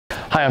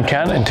Hi, I'm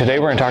Ken, and today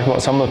we're going to talk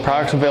about some of the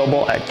products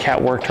available at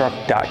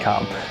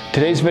catworktruck.com.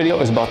 Today's video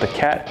is about the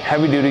Cat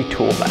Heavy Duty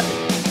Tool Bag.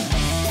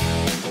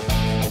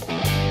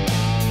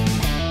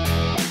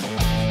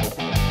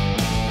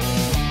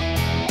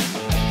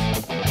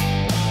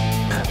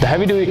 The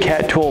Heavy Duty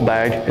Cat Tool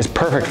Bag is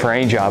perfect for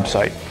any job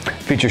site. It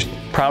features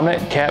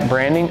prominent cat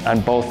branding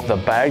on both the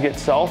bag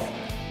itself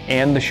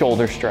and the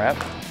shoulder strap.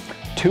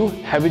 2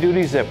 heavy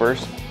duty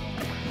zippers.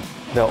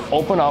 They'll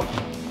open up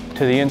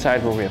to the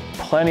inside where we have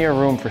plenty of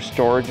room for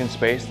storage and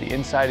space. The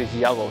inside is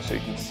yellow so you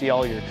can see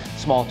all your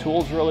small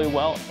tools really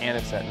well, and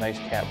it's that nice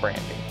cat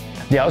branding.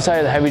 The outside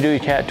of the Heavy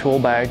Duty Cat Tool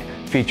Bag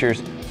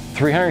features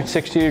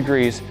 360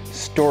 degrees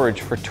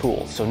storage for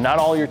tools. So not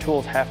all your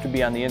tools have to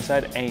be on the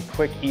inside. Any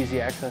quick, easy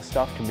access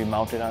stuff can be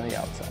mounted on the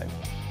outside.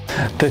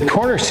 The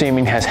corner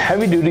seaming has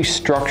heavy duty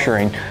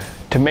structuring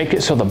to make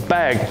it so the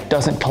bag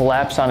doesn't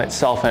collapse on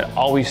itself and it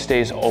always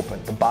stays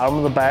open. The bottom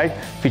of the bag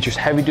features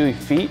heavy duty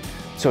feet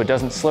so it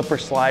doesn't slip or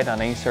slide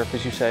on any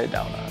surface you set it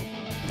down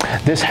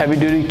on. This heavy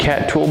duty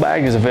cat tool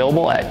bag is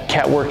available at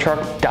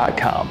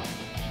catworktruck.com.